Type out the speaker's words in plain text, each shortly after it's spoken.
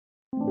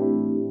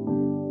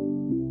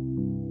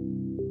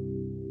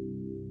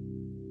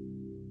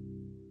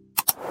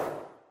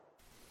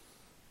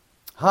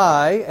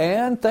Hi,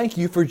 and thank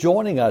you for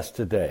joining us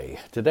today.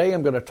 Today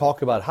I'm going to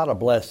talk about how to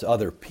bless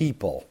other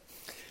people.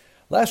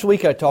 Last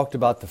week I talked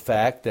about the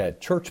fact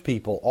that church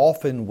people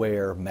often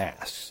wear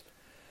masks,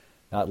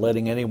 not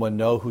letting anyone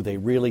know who they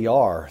really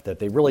are, that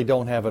they really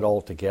don't have it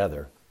all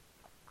together.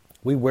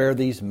 We wear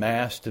these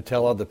masks to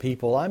tell other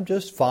people, I'm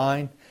just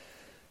fine.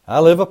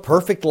 I live a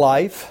perfect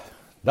life.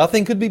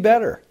 Nothing could be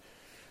better.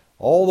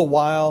 All the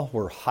while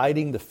we're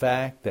hiding the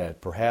fact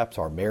that perhaps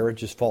our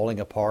marriage is falling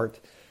apart.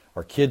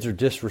 Our kids are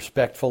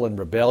disrespectful and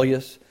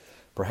rebellious.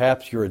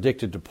 Perhaps you're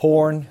addicted to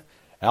porn.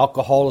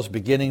 Alcohol is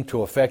beginning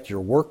to affect your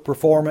work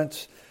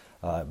performance.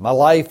 My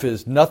life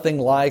is nothing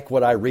like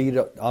what I read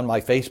on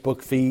my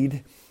Facebook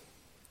feed.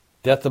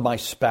 Death of my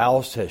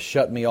spouse has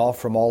shut me off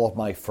from all of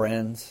my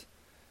friends.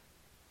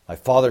 My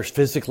father's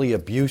physically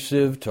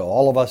abusive to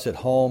all of us at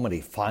home, and he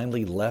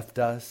finally left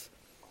us.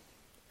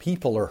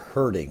 People are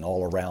hurting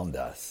all around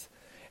us,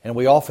 and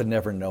we often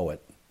never know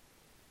it.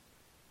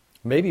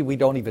 Maybe we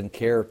don't even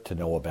care to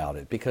know about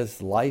it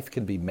because life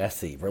can be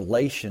messy.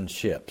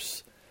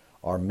 Relationships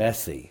are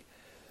messy.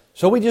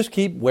 So we just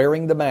keep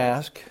wearing the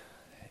mask,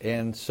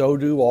 and so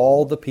do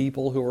all the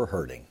people who are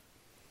hurting.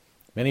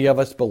 Many of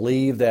us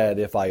believe that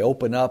if I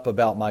open up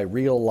about my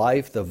real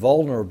life, the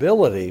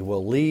vulnerability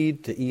will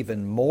lead to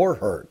even more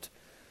hurt.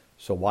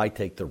 So why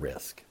take the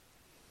risk?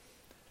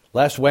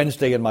 Last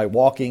Wednesday in my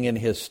Walking in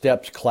His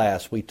Steps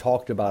class, we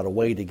talked about a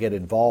way to get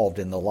involved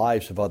in the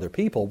lives of other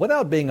people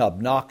without being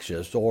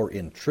obnoxious or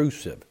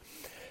intrusive.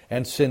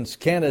 And since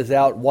Ken is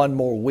out one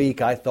more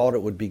week, I thought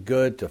it would be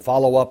good to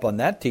follow up on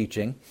that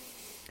teaching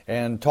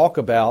and talk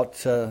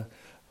about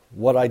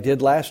what I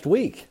did last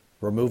week,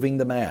 removing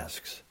the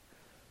masks.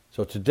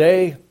 So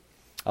today,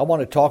 I want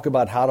to talk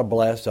about how to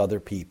bless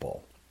other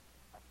people.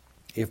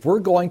 If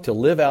we're going to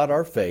live out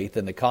our faith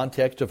in the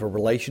context of a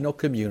relational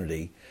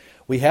community,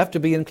 we have to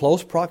be in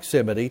close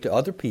proximity to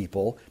other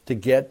people to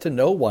get to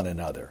know one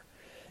another.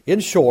 In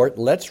short,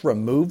 let's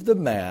remove the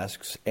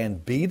masks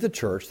and be the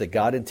church that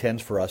God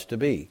intends for us to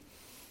be.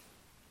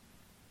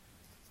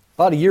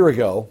 About a year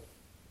ago,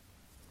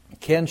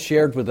 Ken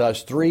shared with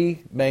us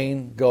 3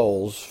 main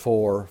goals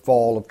for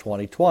fall of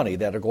 2020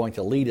 that are going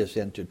to lead us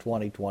into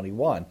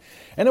 2021.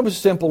 And it was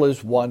simple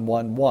as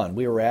 1-1-1.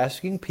 We were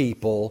asking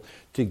people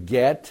to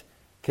get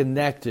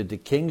connected to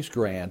King's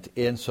Grant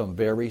in some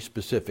very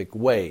specific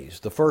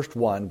ways. The first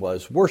one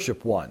was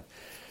Worship One.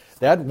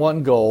 That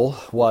one goal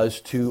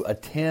was to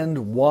attend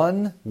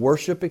one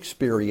worship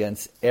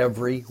experience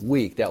every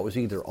week. That was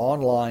either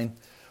online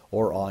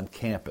or on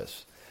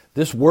campus.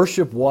 This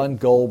Worship One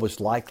goal was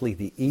likely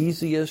the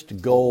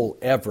easiest goal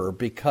ever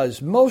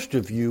because most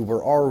of you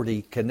were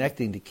already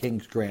connecting to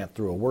King's Grant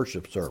through a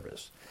worship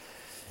service.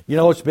 You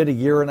know, it's been a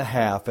year and a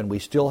half, and we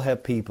still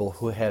have people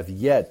who have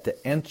yet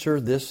to enter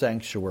this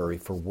sanctuary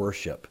for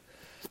worship.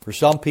 For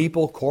some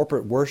people,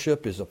 corporate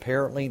worship is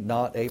apparently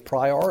not a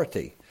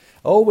priority.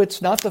 Oh,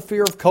 it's not the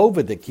fear of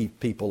COVID that keeps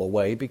people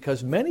away,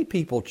 because many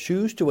people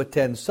choose to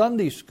attend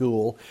Sunday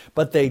school,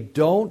 but they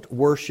don't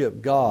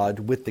worship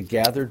God with the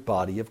gathered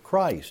body of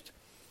Christ.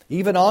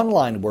 Even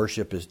online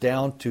worship is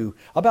down to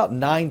about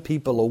 9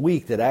 people a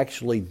week that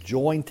actually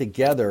join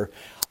together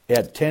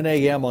at 10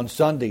 a.m. on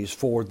Sundays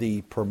for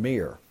the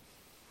premiere.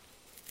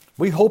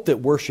 We hope that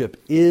worship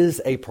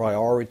is a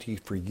priority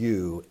for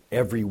you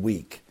every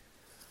week.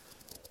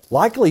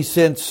 Likely,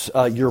 since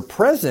you're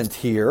present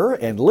here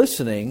and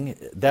listening,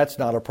 that's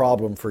not a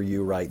problem for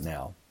you right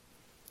now.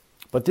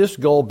 But this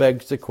goal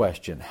begs the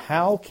question,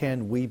 how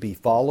can we be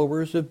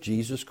followers of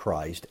Jesus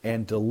Christ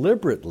and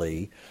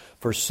deliberately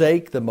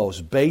forsake the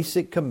most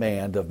basic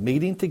command of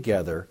meeting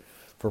together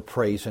for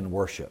praise and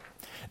worship?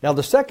 Now,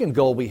 the second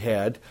goal we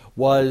had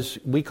was,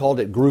 we called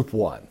it Group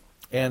One.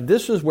 And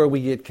this is where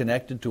we get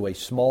connected to a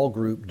small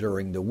group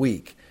during the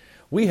week.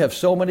 We have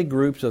so many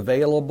groups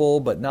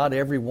available, but not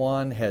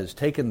everyone has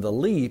taken the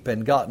leap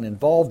and gotten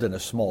involved in a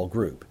small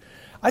group.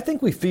 I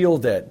think we feel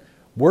that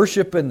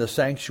worship in the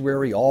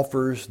sanctuary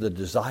offers the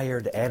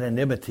desired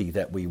anonymity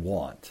that we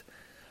want.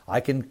 I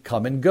can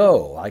come and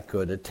go. I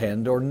could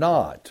attend or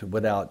not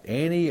without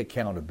any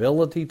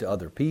accountability to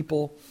other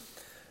people.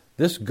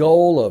 This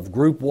goal of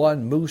Group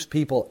One moves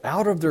people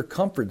out of their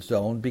comfort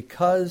zone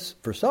because,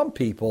 for some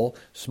people,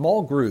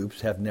 small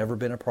groups have never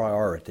been a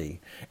priority,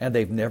 and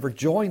they've never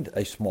joined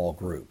a small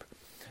group.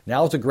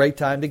 Now is a great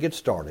time to get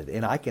started,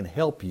 and I can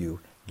help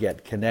you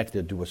get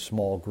connected to a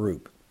small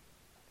group.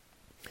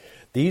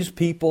 These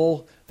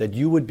people that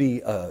you would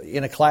be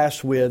in a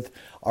class with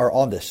are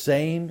on the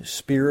same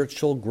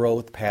spiritual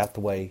growth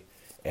pathway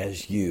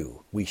as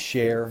you. We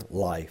share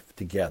life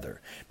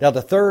together. Now,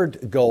 the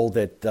third goal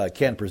that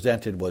Ken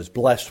presented was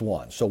Bless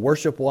One. So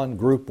Worship One,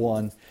 Group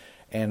One,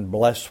 and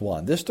Bless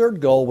One. This third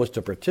goal was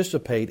to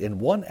participate in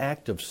one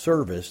act of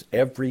service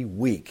every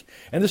week.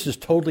 And this is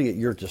totally at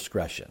your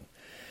discretion.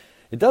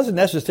 It doesn't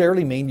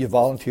necessarily mean you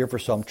volunteer for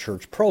some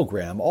church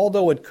program,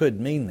 although it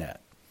could mean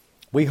that.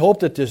 We hope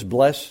that this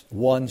Bless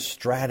One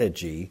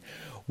strategy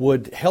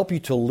would help you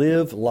to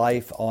live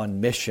life on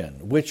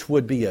mission, which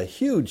would be a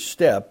huge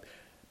step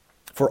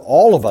for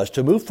all of us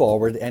to move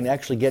forward and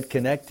actually get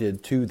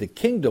connected to the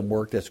kingdom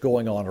work that's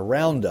going on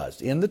around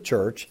us in the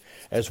church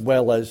as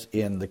well as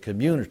in the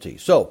community.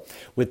 So,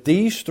 with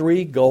these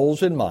three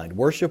goals in mind,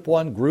 worship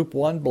one, group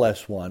one,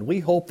 bless one, we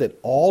hope that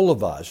all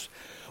of us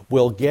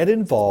will get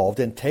involved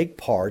and take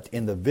part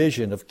in the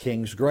vision of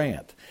King's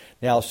Grant.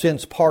 Now,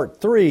 since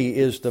part 3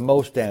 is the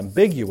most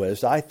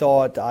ambiguous, I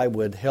thought I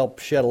would help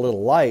shed a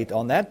little light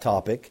on that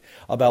topic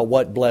about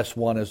what Bless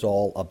One is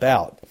all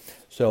about.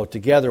 So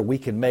together we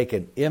can make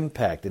an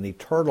impact, an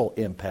eternal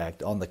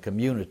impact on the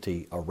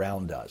community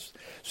around us.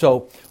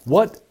 So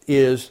what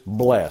is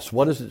Bless?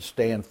 What does it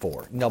stand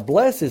for? Now,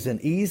 Bless is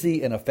an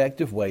easy and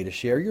effective way to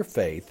share your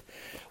faith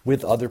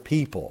with other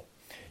people.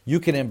 You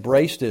can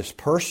embrace this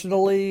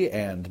personally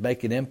and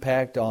make an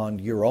impact on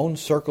your own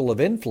circle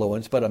of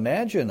influence, but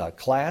imagine a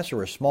class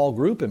or a small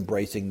group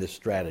embracing this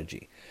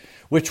strategy,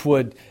 which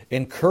would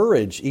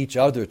encourage each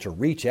other to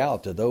reach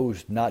out to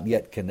those not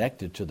yet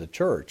connected to the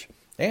church,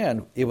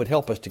 and it would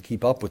help us to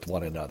keep up with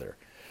one another.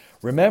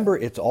 Remember,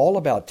 it's all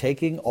about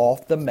taking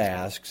off the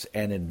masks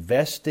and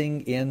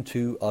investing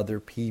into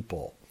other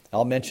people.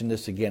 I'll mention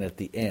this again at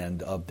the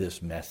end of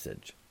this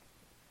message.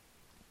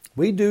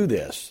 We do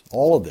this,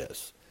 all of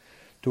this,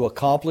 to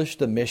accomplish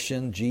the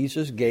mission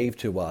Jesus gave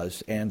to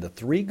us, and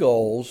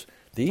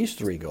these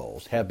three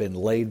goals, have been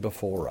laid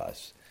before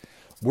us.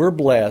 We're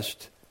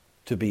blessed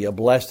to be a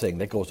blessing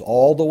that goes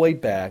all the way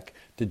back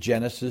to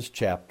Genesis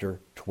chapter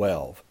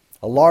 12.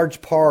 A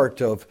large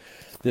part of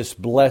this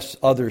bless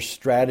others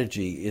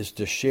strategy is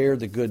to share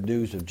the good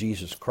news of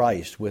Jesus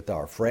Christ with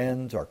our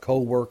friends, our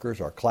co-workers,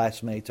 our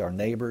classmates, our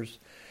neighbors.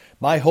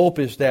 My hope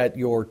is that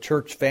your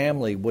church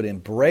family would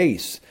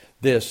embrace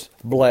this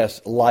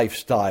blessed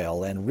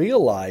lifestyle and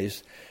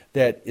realize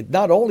that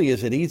not only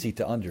is it easy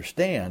to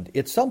understand,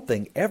 it's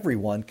something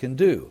everyone can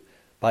do.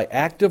 By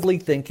actively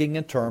thinking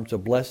in terms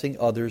of blessing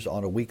others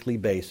on a weekly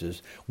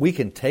basis, we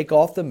can take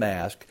off the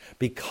mask,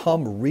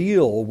 become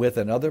real with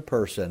another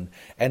person,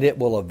 and it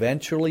will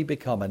eventually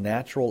become a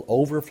natural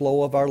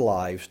overflow of our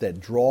lives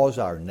that draws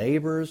our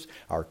neighbors,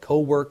 our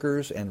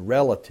co-workers, and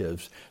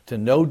relatives to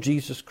know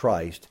Jesus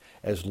Christ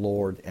as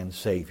Lord and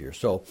Savior.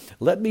 So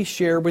let me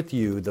share with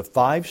you the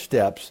 5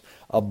 steps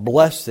of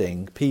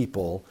blessing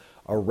people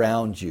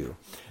around you.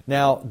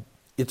 Now,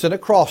 it's an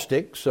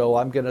acrostic, so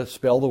I'm going to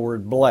spell the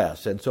word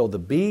bless. And so the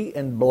B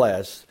in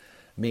bless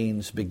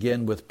means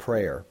begin with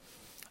prayer.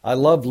 I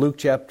love Luke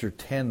chapter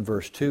 10,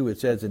 verse 2. It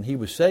says, "And he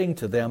was saying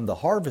to them, the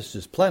harvest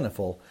is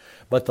plentiful,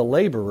 but the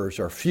laborers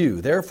are few.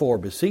 Therefore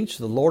beseech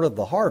the Lord of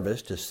the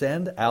harvest to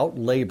send out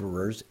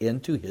laborers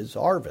into his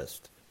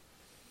harvest."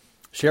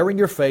 Sharing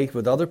your faith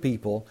with other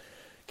people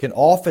can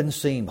often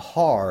seem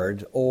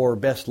hard or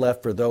best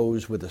left for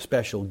those with a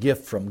special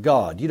gift from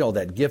God. You know,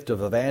 that gift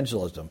of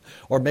evangelism.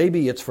 Or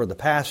maybe it's for the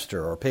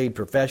pastor or paid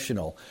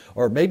professional.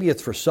 Or maybe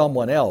it's for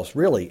someone else,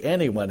 really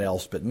anyone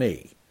else but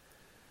me.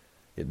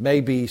 It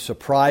may be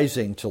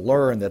surprising to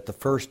learn that the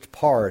first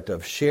part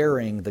of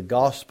sharing the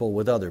gospel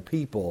with other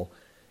people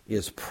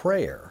is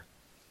prayer.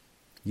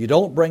 You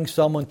don't bring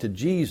someone to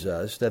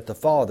Jesus that the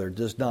Father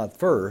does not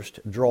first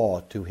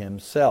draw to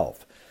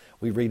himself.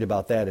 We read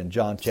about that in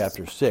John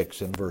chapter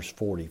 6 and verse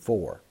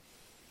 44.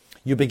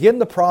 You begin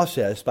the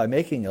process by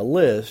making a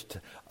list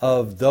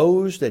of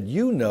those that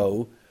you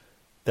know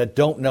that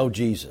don't know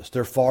Jesus.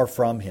 They're far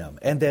from him.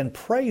 And then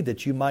pray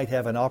that you might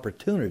have an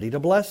opportunity to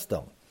bless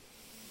them.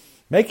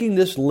 Making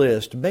this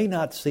list may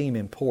not seem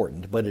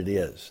important, but it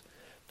is.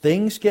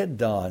 Things get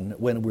done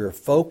when we're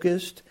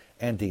focused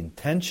and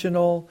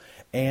intentional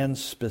and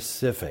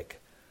specific.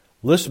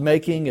 List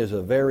making is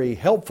a very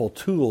helpful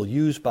tool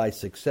used by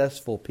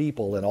successful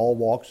people in all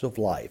walks of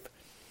life.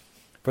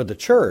 For the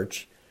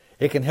church,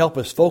 it can help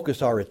us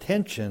focus our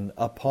attention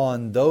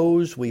upon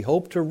those we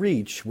hope to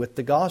reach with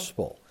the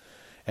gospel.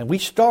 And we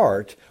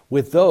start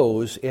with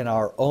those in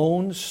our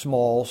own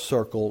small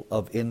circle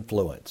of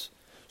influence.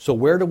 So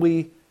where do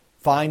we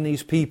find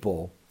these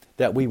people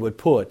that we would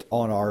put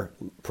on our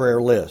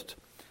prayer list?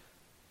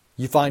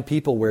 You find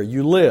people where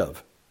you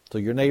live, so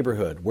your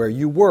neighborhood, where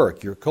you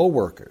work, your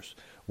co-workers,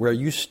 where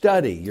you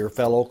study, your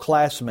fellow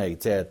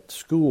classmates at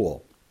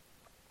school,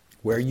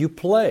 where you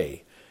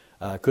play,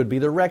 could be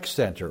the rec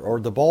center or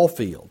the ball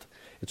field.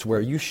 It's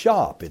where you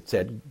shop. It's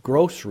at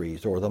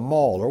groceries or the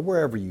mall or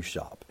wherever you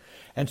shop.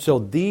 And so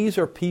these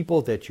are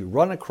people that you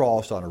run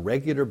across on a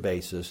regular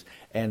basis,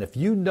 and if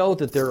you know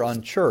that they're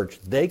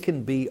unchurched, they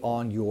can be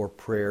on your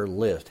prayer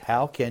list.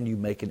 How can you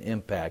make an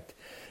impact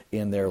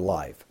in their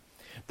life?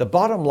 The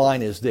bottom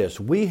line is this: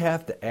 we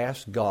have to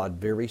ask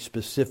God very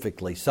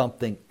specifically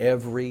something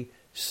every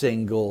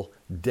single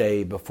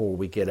day before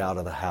we get out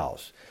of the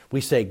house. We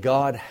say,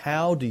 God,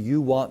 how do you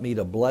want me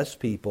to bless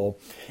people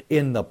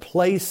in the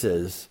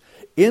places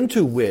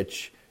into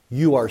which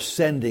you are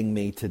sending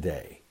me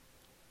today?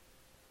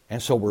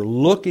 And so we're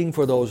looking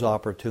for those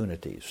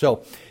opportunities.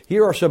 So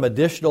here are some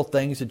additional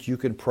things that you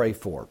can pray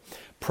for.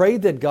 Pray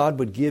that God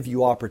would give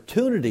you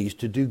opportunities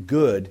to do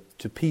good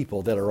to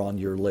people that are on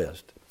your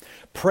list.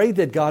 Pray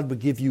that God would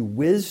give you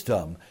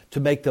wisdom to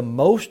make the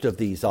most of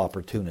these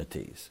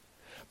opportunities.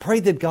 Pray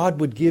that God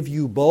would give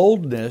you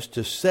boldness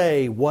to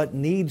say what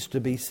needs to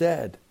be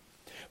said.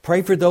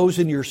 Pray for those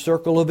in your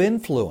circle of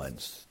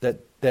influence,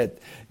 that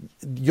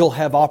you'll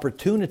have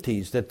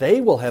opportunities, that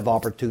they will have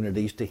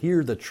opportunities to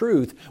hear the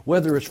truth,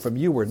 whether it's from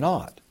you or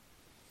not.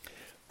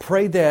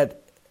 Pray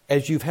that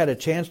as you've had a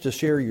chance to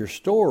share your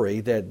story,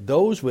 that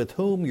those with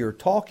whom you're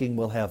talking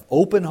will have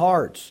open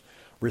hearts,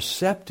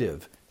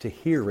 receptive to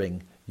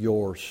hearing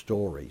your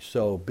story.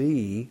 So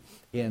be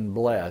in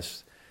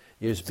bless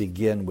is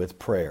begin with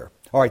prayer.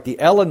 All right, the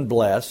L in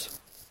bless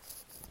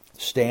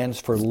stands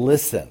for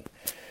listen.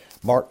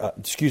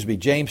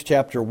 James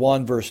chapter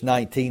 1 verse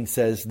 19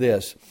 says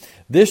this,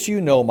 "This you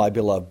know, my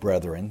beloved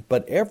brethren,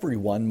 but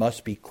everyone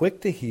must be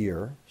quick to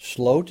hear,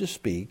 slow to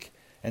speak,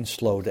 and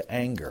slow to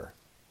anger."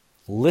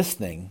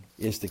 Listening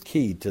is the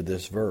key to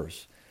this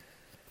verse.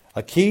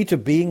 A key to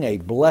being a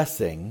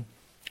blessing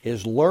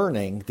is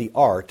learning the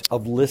art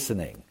of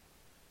listening.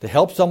 To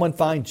help someone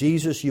find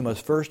Jesus, you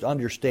must first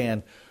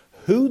understand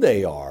who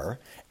they are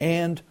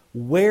and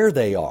where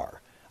they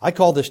are. I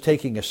call this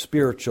taking a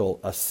spiritual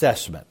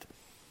assessment.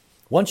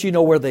 Once you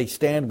know where they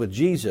stand with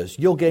Jesus,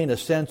 you'll gain a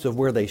sense of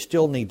where they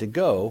still need to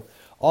go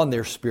on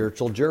their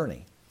spiritual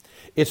journey.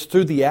 It's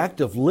through the act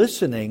of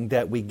listening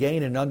that we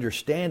gain an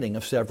understanding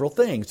of several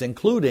things,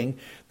 including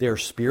their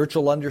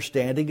spiritual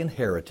understanding and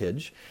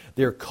heritage,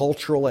 their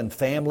cultural and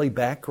family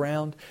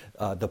background,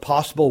 the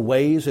possible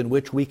ways in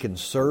which we can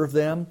serve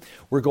them.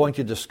 We're going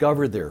to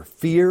discover their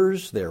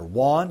fears, their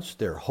wants,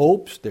 their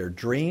hopes, their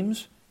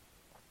dreams.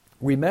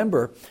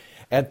 Remember,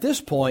 at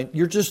this point,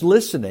 you're just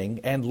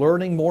listening and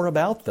learning more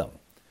about them.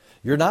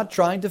 You're not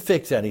trying to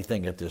fix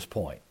anything at this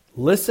point.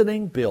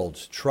 Listening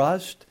builds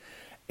trust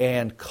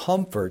and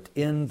comfort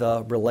in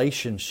the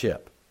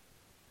relationship.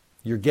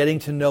 You're getting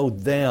to know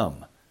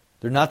them.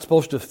 They're not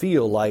supposed to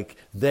feel like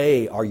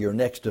they are your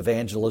next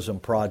evangelism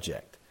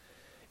project.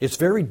 It's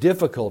very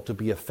difficult to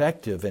be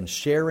effective in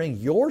sharing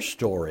your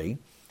story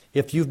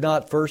if you've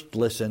not first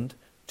listened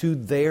to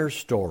their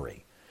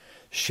story.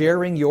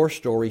 Sharing your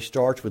story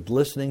starts with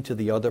listening to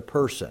the other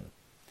person.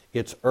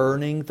 It's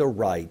earning the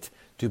right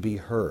to be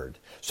heard.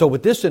 So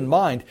with this in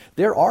mind,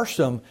 there are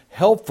some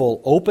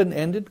helpful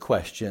open-ended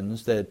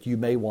questions that you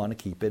may want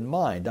to keep in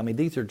mind. I mean,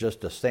 these are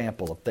just a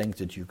sample of things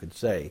that you could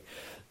say.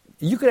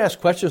 You could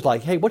ask questions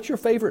like, hey, what's your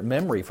favorite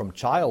memory from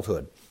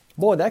childhood?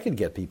 Boy, that could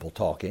get people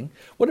talking.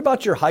 What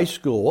about your high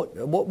school?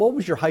 What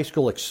was your high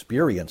school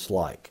experience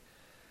like?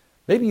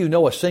 Maybe you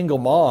know a single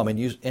mom and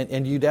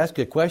you'd ask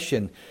a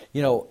question,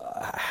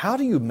 how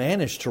do you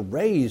manage to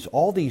raise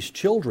all these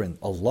children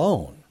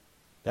alone?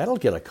 That'll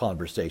get a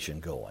conversation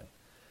going.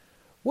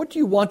 What do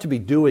you want to be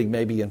doing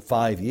maybe in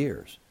 5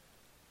 years?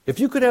 If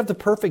you could have the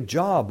perfect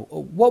job,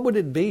 what would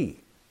it be?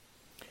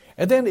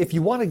 And then if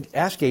you want to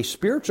ask a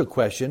spiritual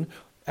question,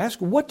 ask,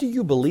 what do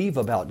you believe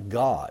about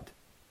God?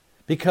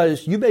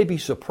 Because you may be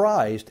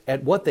surprised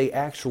at what they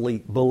actually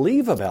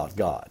believe about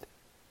God.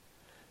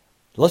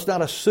 Let's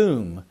not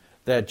assume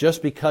that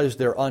just because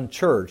they're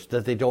unchurched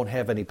that they don't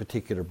have any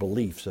particular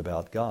beliefs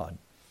about God.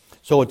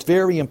 So it's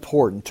very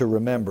important to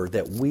remember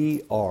that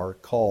we are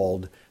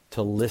called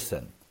to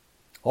listen.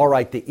 All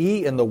right, the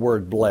E in the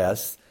word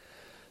bless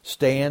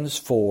stands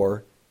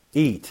for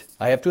eat.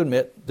 I have to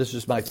admit, this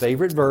is my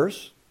favorite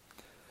verse.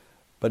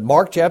 But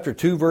Mark chapter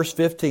 2, verse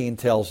 15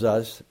 tells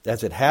us,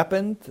 as it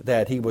happened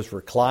that he was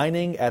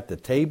reclining at the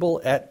table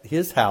at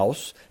his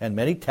house, and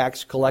many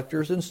tax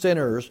collectors and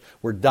sinners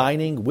were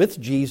dining with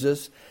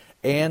Jesus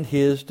and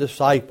his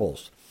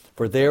disciples.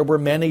 For there were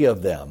many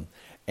of them,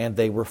 and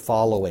they were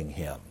following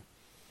him.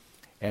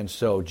 And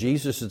so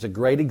Jesus is a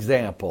great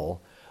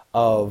example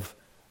of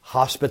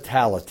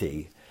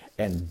hospitality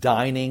and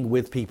dining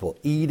with people,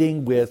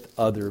 eating with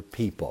other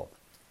people.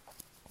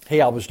 Hey,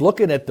 I was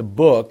looking at the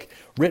book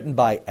written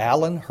by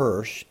Alan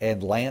Hirsch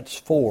and Lance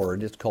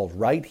Ford. It's called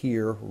Right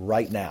Here,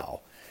 Right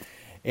Now.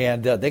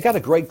 And they got a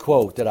great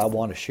quote that I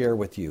want to share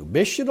with you.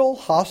 Missional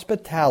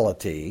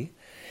hospitality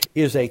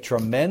is a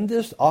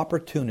tremendous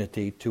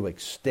opportunity to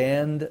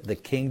extend the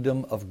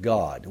kingdom of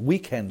God. We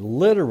can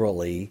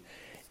literally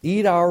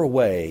eat our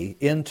way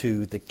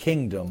into the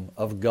kingdom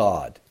of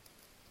God.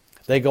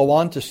 They go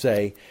on to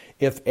say,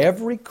 if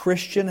every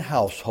Christian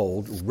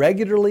household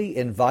regularly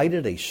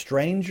invited a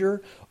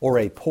stranger or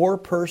a poor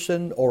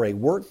person or a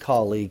work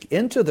colleague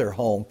into their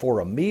home for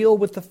a meal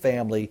with the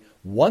family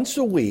once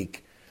a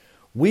week,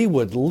 we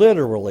would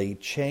literally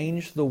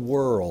change the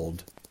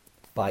world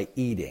by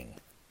eating.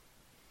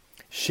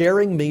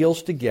 Sharing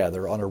meals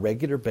together on a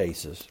regular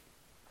basis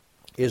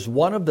is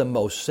one of the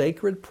most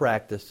sacred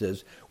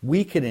practices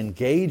we can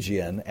engage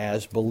in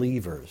as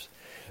believers.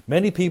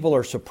 Many people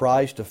are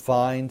surprised to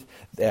find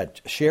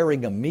that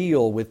sharing a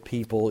meal with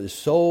people has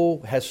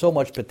so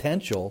much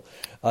potential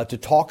to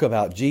talk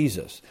about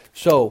Jesus.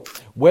 So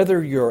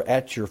whether you're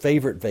at your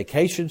favorite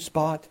vacation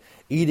spot,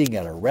 eating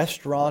at a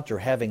restaurant, or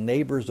having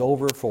neighbors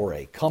over for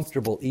a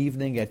comfortable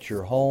evening at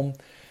your home,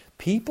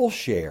 people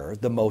share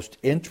the most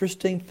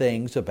interesting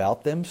things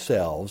about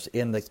themselves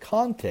in the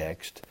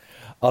context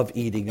of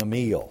eating a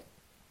meal.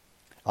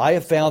 I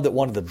have found that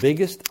one of the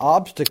biggest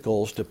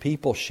obstacles to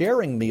people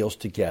sharing meals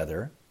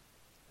together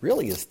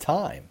really is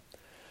time.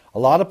 A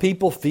lot of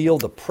people feel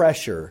the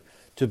pressure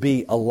to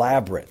be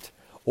elaborate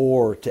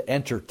or to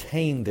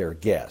entertain their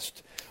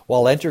guest.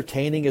 While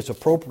entertaining is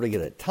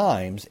appropriate at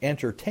times,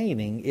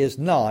 entertaining is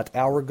not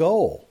our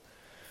goal.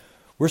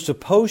 We're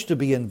supposed to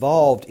be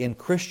involved in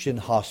Christian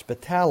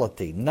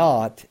hospitality,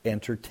 not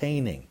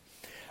entertaining.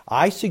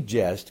 I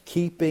suggest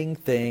keeping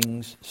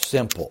things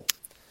simple.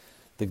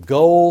 The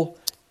goal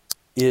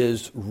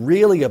is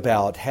really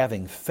about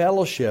having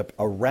fellowship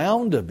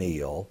around a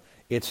meal.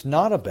 It's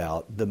not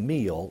about the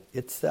meal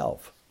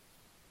itself.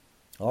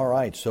 All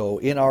right, so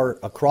in our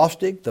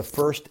acrostic, the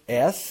first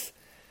S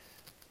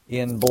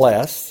in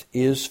bless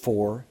is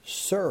for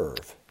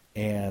serve.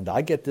 And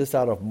I get this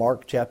out of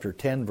Mark chapter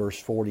 10, verse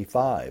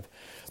 45.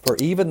 For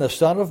even the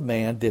Son of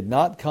Man did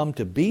not come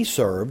to be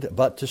served,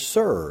 but to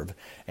serve,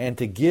 and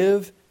to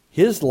give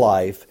his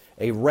life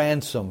a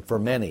ransom for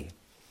many.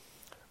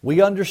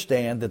 We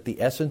understand that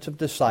the essence of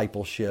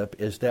discipleship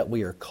is that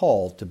we are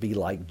called to be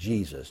like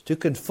Jesus, to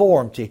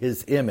conform to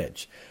his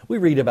image. We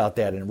read about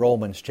that in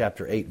Romans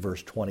chapter 8,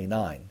 verse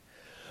 29.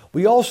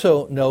 We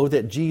also know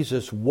that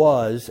Jesus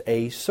was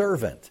a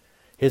servant.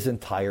 His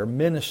entire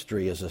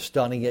ministry is a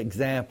stunning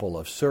example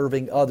of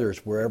serving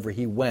others wherever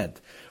he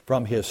went,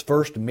 from his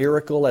first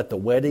miracle at the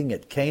wedding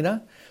at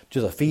Cana,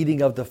 to the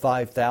feeding of the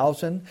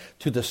 5,000,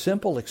 to the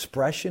simple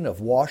expression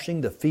of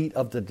washing the feet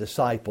of the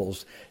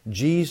disciples.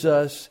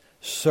 Jesus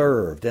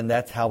served, and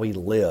that's how he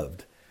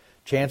lived.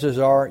 Chances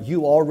are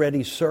you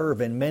already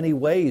serve in many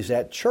ways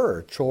at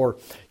church, or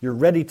you're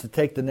ready to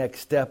take the next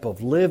step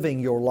of living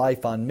your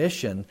life on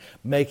mission,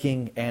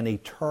 making an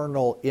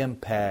eternal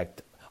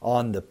impact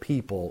on the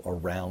people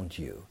around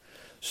you.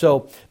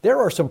 So there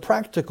are some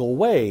practical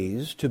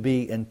ways to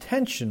be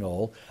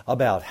intentional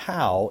about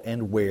how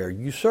and where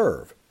you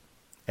serve.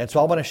 And so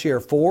I want to share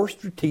 4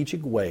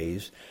 strategic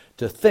ways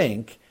to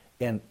think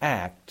and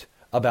act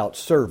about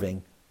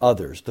serving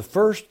others. The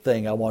first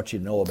thing I want you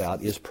to know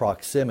about is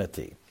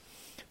proximity.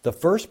 The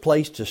first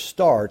place to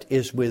start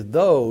is with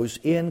those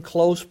in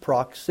close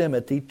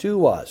proximity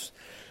to us.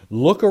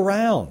 Look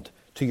around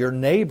to your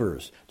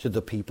neighbors, to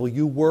the people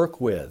you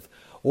work with.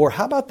 Or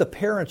how about the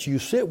parents you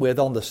sit with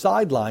on the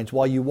sidelines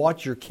while you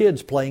watch your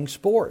kids playing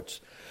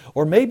sports?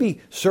 Or maybe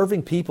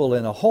serving people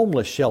in a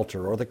homeless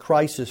shelter or the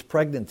crisis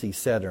pregnancy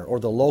center or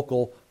the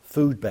local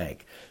food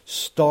bank.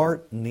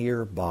 Start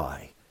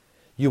nearby.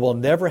 You will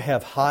never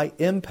have high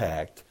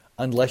impact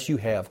unless you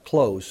have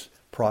close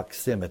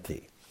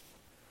proximity.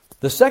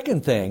 The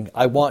second thing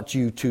I want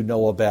you to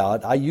know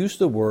about, I use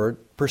the word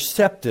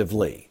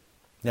perceptively.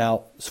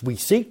 Now, we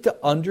seek to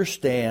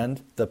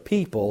understand the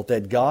people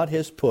that God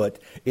has put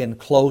in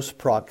close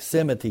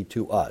proximity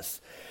to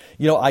us.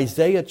 You know,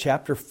 Isaiah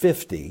chapter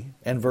 50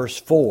 and verse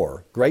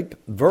 4, great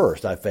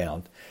verse I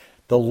found.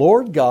 The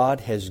Lord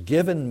God has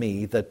given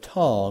me the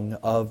tongue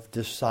of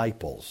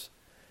disciples,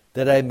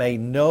 that I may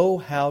know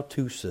how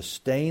to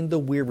sustain the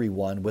weary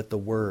one with the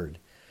word.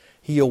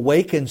 He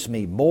awakens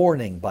me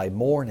morning by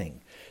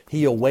morning.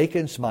 He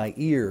awakens my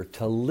ear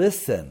to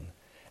listen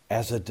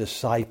as a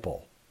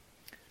disciple.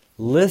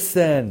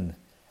 Listen,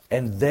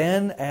 and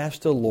then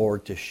ask the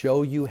Lord to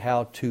show you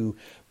how to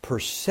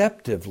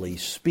perceptively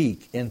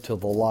speak into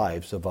the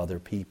lives of other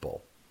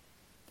people.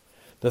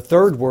 The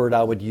third word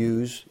I would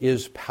use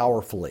is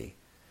powerfully.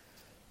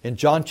 In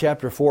John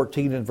chapter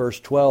 14 and verse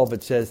 12,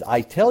 it says,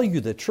 I tell you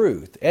the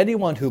truth.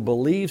 Anyone who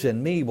believes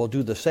in me will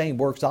do the same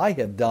works I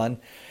have done,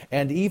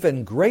 and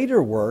even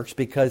greater works,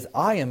 because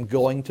I am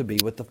going to be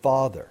with the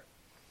Father.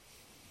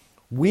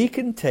 We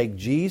can take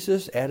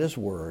Jesus at his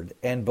word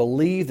and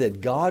believe that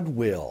God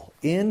will,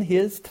 in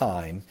his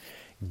time,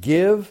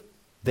 give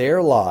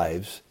their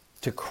lives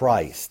to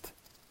Christ.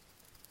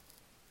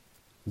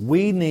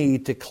 We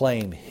need to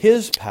claim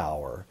his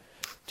power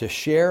to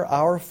share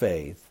our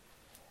faith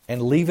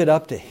and leave it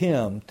up to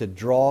him to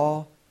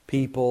draw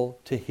people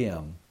to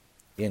him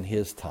in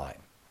his time.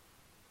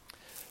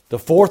 The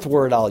fourth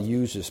word I'll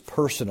use is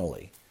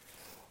personally.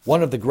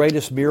 One of the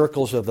greatest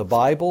miracles of the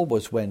Bible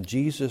was when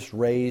Jesus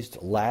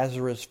raised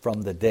Lazarus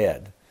from the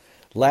dead.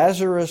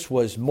 Lazarus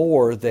was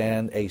more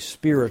than a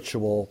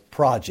spiritual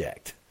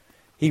project.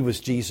 He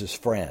was Jesus'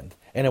 friend,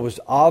 and it was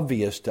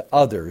obvious to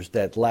others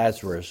that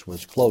Lazarus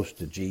was close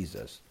to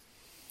Jesus.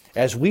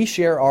 As we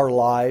share our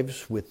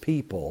lives with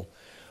people,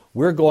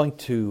 we're going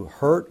to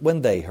hurt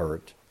when they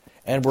hurt,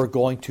 and we're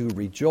going to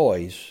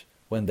rejoice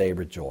when they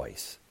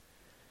rejoice.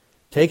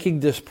 Taking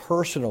this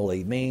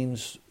personally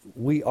means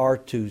we are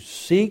to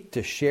seek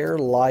to share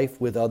life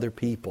with other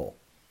people.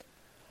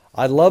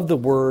 I love the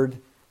word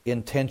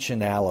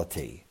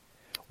intentionality.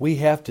 We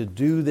have to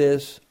do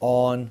this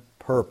on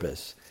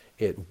purpose.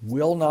 It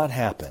will not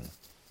happen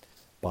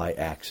by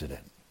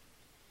accident.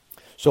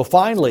 So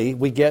finally,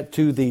 we get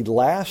to the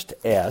last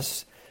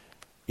S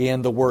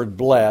in the word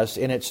bless,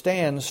 and it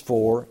stands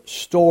for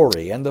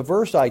story. And the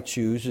verse I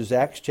choose is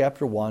Acts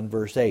chapter 1,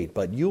 verse 8.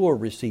 But you will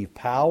receive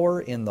power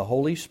in the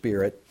Holy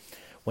Spirit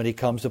when he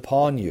comes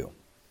upon you.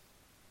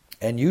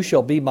 And you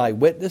shall be my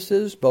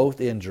witnesses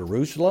both in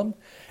Jerusalem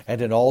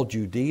and in all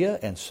Judea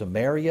and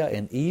Samaria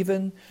and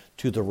even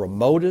to the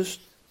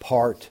remotest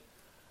part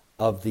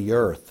of the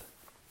earth.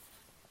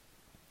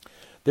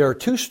 There are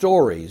two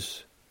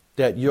stories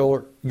that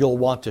you'll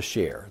want to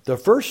share. The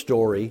first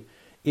story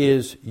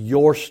is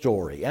your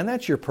story, and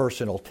that's your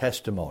personal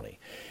testimony.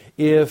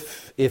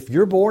 If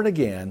you're born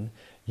again,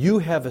 you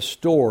have a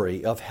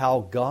story of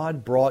how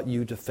God brought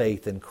you to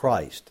faith in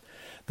Christ.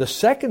 The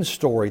second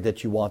story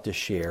that you want to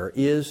share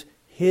is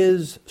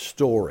His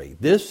story.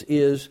 This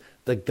is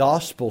the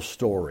gospel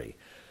story,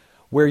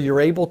 where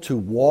you're able to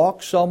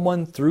walk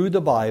someone through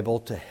the Bible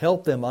to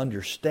help them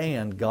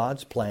understand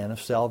God's plan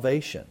of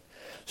salvation.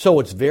 So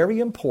it's very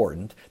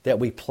important that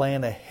we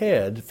plan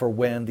ahead for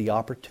when the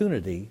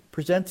opportunity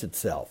presents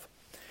itself.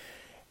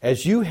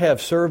 As you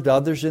have served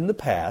others in the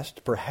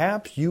past,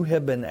 perhaps you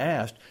have been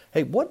asked,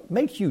 hey, what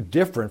makes you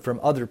different from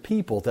other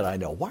people that I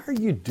know? Why are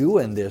you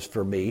doing this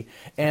for me?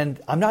 And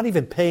I'm not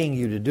even paying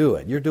you to do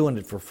it. You're doing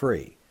it for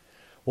free.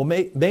 Well,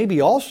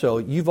 maybe also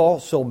you've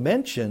also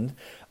mentioned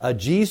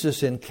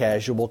Jesus in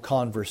casual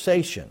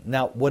conversation.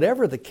 Now,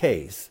 whatever the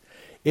case,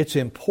 it's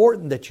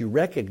important that you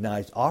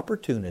recognize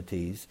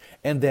opportunities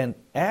and then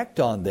act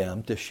on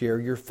them to share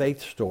your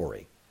faith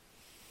story.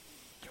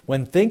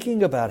 When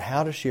thinking about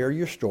how to share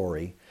your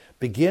story,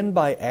 begin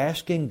by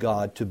asking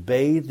God to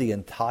bathe the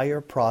entire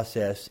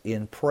process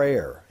in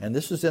prayer. And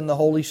this is in the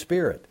Holy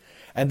Spirit.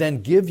 And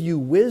then give you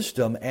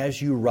wisdom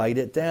as you write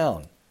it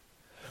down.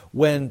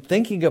 When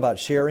thinking about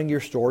sharing your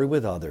story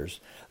with others,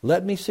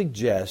 let me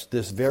suggest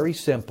this very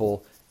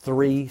simple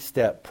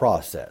 3-step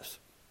process.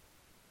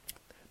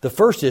 The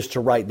first is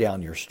to write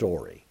down your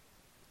story.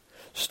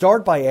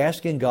 Start by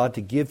asking God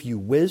to give you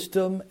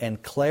wisdom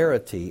and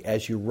clarity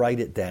as you write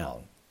it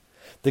down.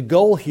 The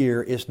goal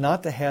here is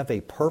not to have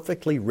a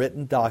perfectly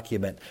written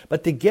document,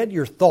 but to get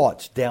your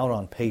thoughts down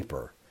on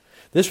paper.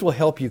 This will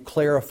help you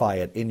clarify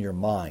it in your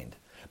mind.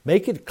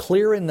 Make it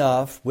clear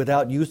enough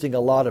without using a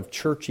lot of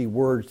churchy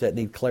words that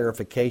need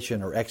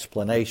clarification or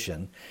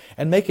explanation,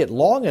 and make it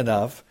long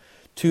enough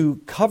to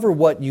cover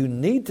what you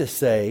need to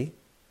say,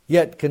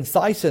 yet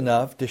concise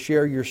enough to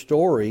share your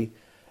story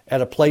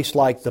at a place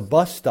like the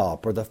bus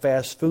stop or the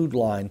fast food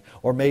line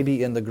or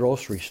maybe in the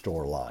grocery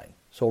store line.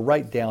 So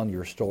write down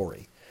your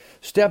story.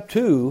 Step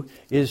 2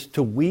 is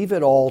to weave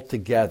it all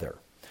together.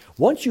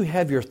 Once you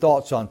have your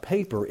thoughts on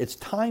paper, it's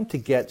time to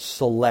get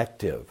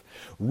selective.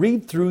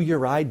 Read through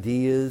your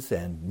ideas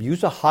and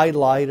use a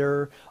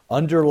highlighter,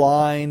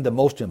 underline the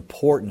most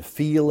important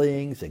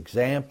feelings,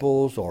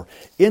 examples, or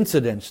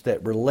incidents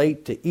that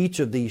relate to each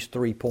of these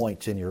 3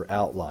 points in your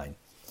outline.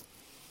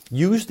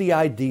 Use the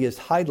ideas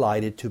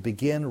highlighted to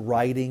begin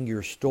writing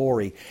your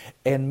story,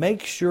 and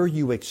make sure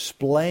you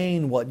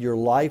explain what your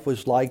life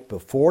was like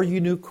before you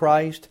knew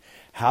Christ,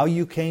 how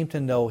you came to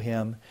know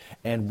Him,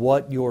 and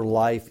what your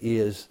life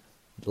is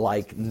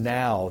like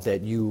now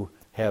that you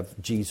have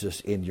Jesus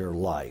in your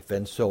life.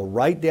 And so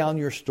write down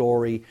your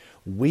story,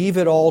 weave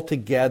it all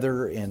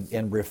together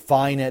and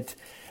refine it.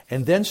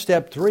 And then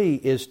step 3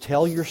 is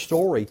tell your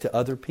story to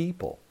other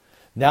people.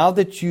 Now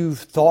that you've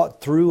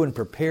thought through and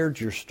prepared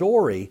your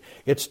story,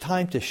 it's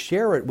time to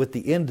share it with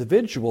the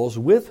individuals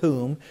with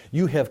whom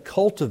you have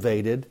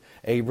cultivated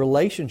a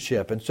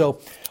relationship. And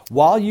so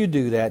while you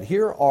do that,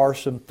 here are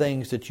some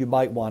things that you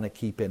might want to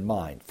keep in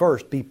mind.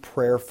 First, be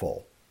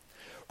prayerful.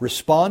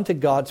 Respond to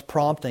God's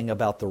prompting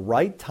about the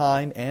right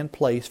time and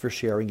place for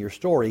sharing your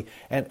story,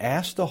 and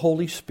ask the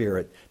Holy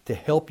Spirit to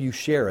help you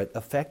share it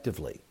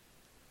effectively.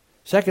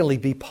 Secondly,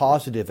 be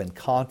positive and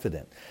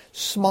confident.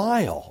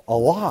 Smile a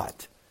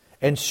lot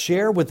and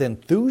share with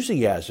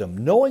enthusiasm,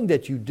 knowing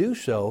that you do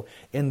so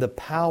in the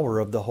power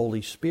of the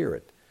Holy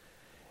Spirit.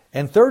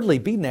 And thirdly,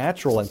 be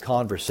natural and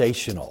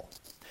conversational.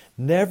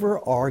 Never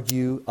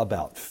argue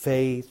about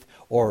faith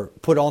or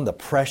put on the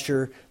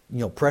pressure,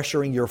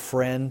 pressuring your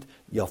friend,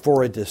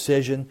 for a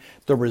decision.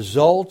 The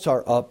results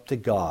are up to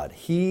God.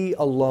 He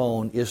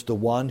alone is the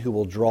one who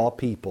will draw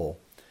people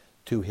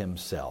to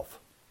Himself.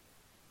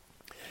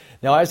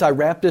 Now, as I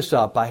wrap this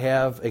up, I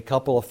have a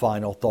couple of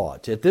final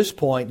thoughts. At this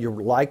point, you're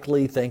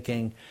likely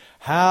thinking,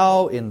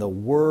 how in the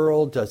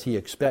world does He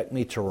expect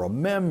me to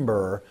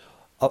remember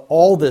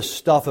all this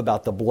stuff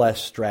about the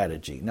blessed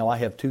strategy? Now, I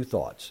have 2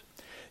 thoughts.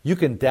 You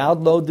can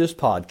download this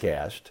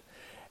podcast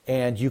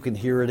and you can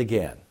hear it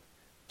again.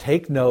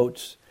 Take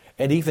notes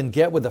and even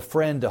get with a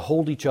friend to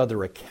hold each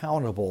other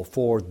accountable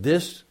for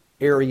this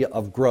area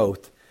of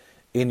growth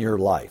in your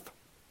life.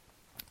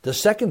 The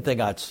second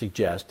thing I'd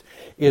suggest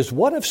is,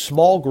 what if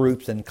small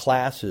groups and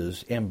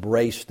classes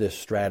embrace this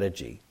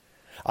strategy?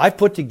 I've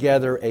put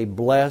together a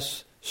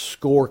Bless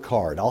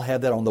scorecard. I'll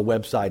have that on the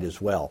website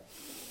as well.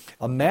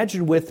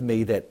 Imagine with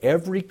me that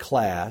every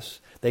class,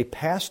 they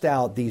passed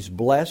out these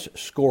Bless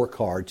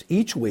scorecards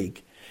each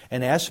week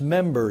and asked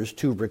members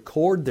to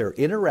record their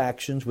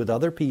interactions with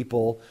other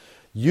people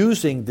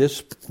using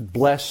this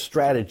Bless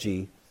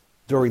strategy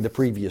during the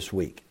previous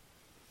week.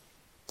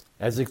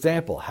 As an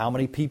example, how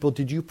many people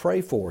did you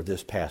pray for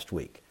this past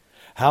week?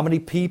 How many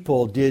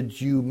people did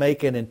you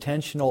make an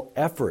intentional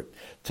effort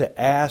to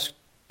ask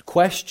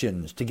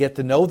questions to get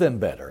to know them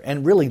better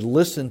and really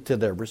listen to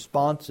their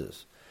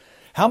responses?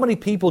 How many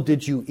people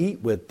did you eat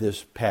with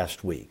this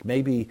past week?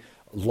 Maybe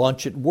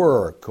lunch at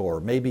work, or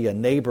maybe a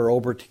neighbor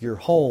over to your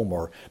home,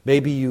 or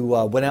maybe you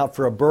went out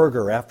for a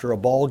burger after a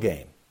ball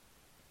game.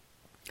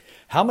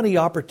 How many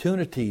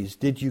opportunities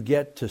did you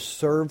get to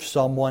serve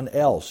someone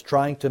else,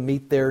 trying to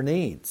meet their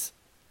needs?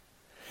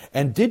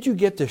 And did you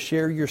get to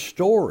share your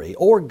story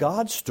or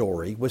God's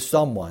story with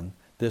someone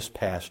this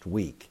past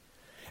week?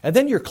 And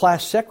then your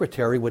class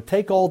secretary would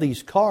take all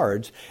these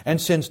cards,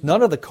 and since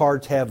none of the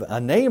cards have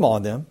a name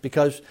on them,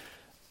 because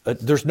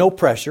there's no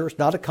pressure, it's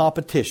not a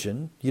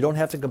competition, you don't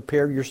have to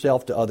compare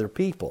yourself to other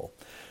people,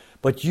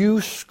 but you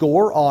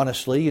score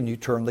honestly and you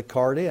turn the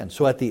card in.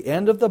 So at the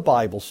end of the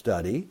Bible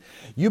study,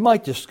 you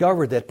might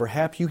discover that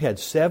perhaps you had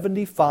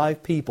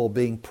 75 people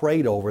being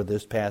prayed over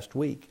this past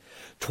week,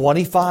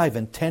 25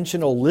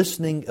 intentional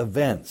listening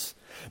events.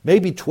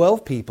 Maybe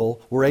 12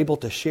 people were able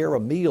to share a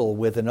meal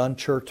with an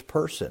unchurched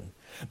person.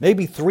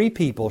 Maybe 3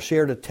 people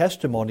shared a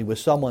testimony with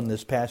someone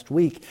this past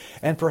week,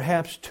 and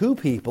perhaps 2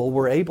 people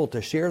were able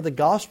to share the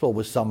gospel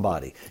with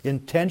somebody.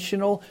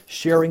 Intentional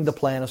sharing the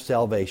plan of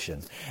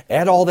salvation.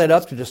 Add all that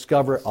up to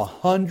discover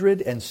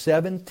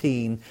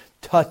 117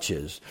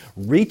 touches,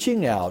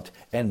 reaching out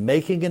and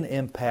making an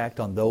impact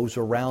on those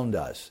around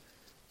us,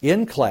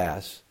 in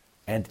class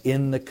and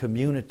in the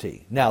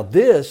community. Now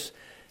this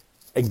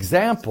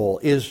example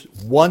is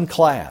one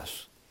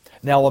class.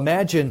 Now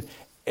imagine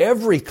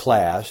every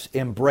class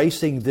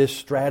embracing this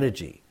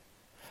strategy.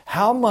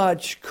 How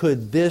much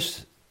could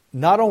this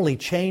not only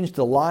change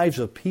the lives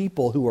of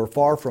people who are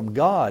far from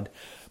God,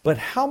 but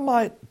how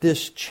might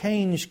this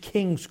change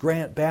Kings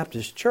Grant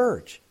Baptist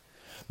Church?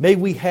 May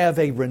we have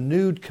a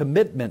renewed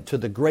commitment to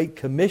the Great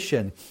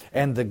Commission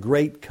and the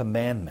Great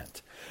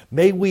Commandment.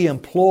 May we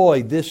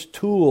employ this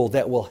tool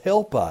that will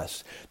help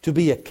us to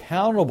be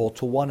accountable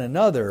to one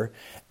another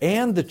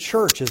and the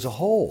church as a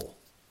whole.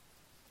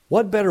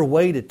 What better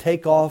way to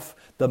take off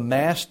the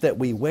mask that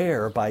we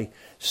wear by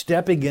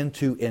stepping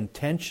into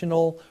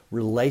intentional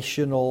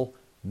relational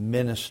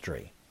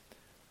ministry?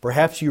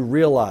 Perhaps you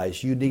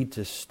realize you need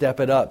to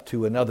step it up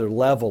to another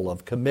level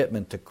of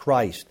commitment to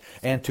Christ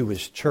and to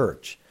His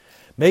church.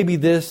 Maybe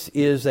this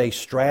is a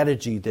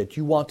strategy that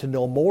you want to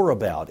know more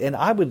about, and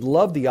I would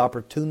love the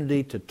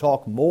opportunity to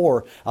talk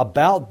more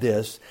about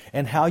this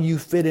and how you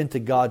fit into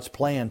God's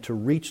plan to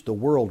reach the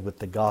world with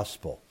the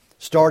gospel,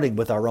 starting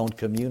with our own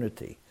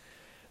community.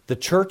 The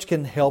church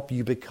can help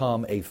you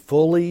become a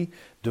fully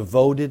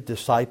devoted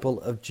disciple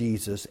of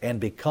Jesus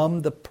and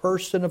become the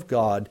person of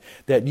God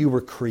that you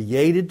were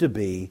created to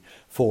be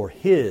for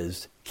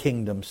His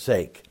kingdom's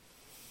sake.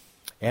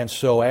 And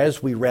so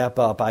as we wrap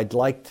up, I'd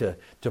like to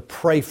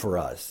pray for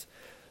us.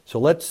 So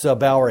let's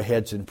bow our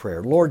heads in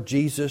prayer. Lord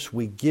Jesus,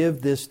 we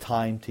give this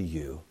time to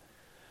You.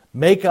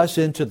 Make us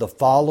into the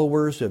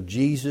followers of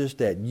Jesus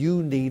that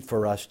You need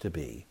for us to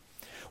be.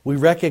 We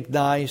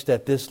recognize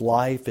that this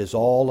life is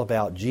all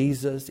about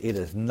Jesus. It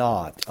is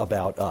not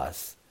about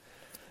us.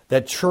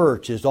 That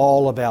church is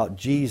all about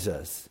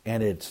Jesus,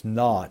 and it's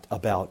not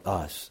about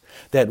us.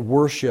 That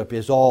worship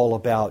is all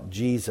about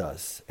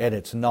Jesus, and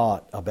it's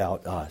not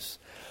about us.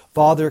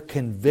 Father,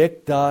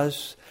 convict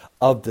us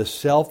of the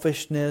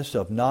selfishness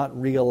of not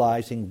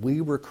realizing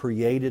we were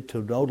created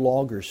to no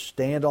longer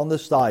stand on the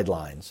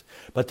sidelines,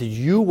 but that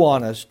You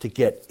want us to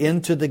get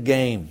into the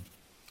game.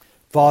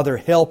 Father,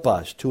 help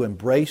us to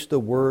embrace the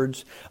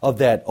words of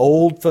that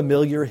old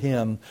familiar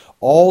hymn,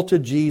 all to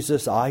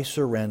Jesus I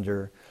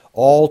surrender,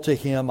 all to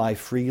Him I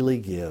freely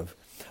give.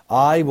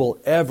 I will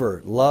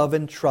ever love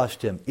and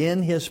trust Him,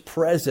 in His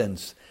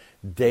presence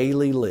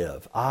daily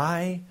live.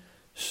 I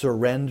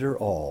surrender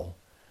all.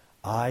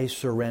 I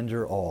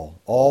surrender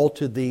all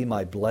to Thee,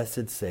 my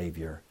blessed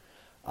Savior.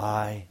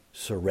 I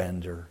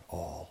surrender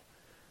all.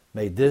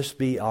 May this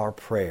be our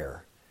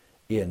prayer.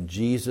 In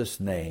Jesus'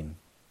 name,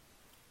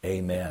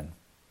 amen.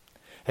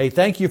 Hey,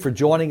 thank you for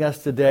joining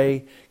us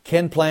today.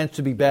 Ken plans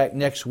to be back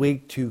next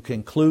week to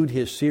conclude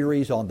his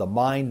series on The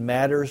Mind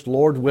Matters,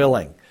 Lord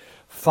willing.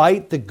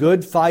 Fight the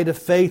good fight of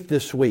faith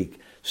this week.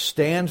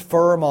 Stand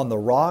firm on the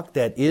rock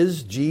that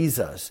is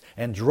Jesus,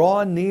 and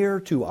draw near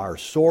to our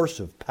source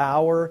of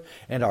power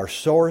and our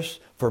source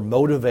for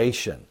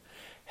motivation.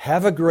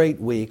 Have a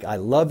great week. I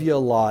love you a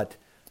lot,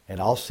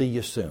 and I'll see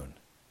you soon.